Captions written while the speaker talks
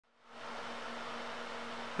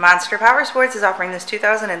Monster Powersports is offering this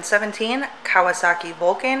 2017 Kawasaki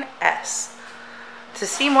Vulcan S. To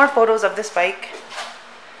see more photos of this bike,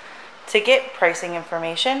 to get pricing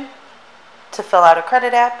information, to fill out a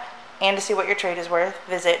credit app, and to see what your trade is worth,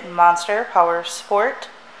 visit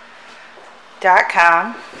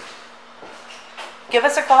monsterpowersport.com. Give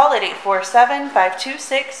us a call at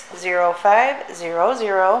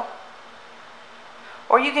 847-526-0500,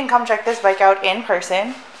 or you can come check this bike out in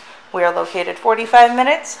person. We are located 45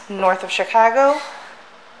 minutes north of Chicago,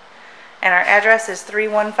 and our address is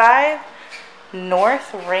 315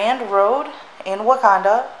 North Rand Road in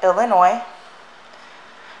Wauconda, Illinois.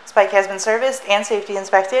 This bike has been serviced and safety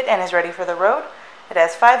inspected and is ready for the road. It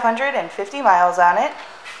has 550 miles on it.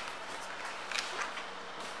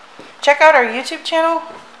 Check out our YouTube channel,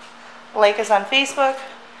 like us on Facebook,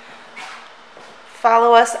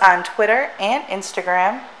 follow us on Twitter and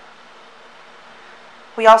Instagram.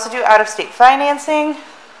 We also do out-of-state financing,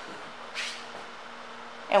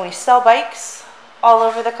 and we sell bikes all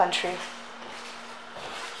over the country.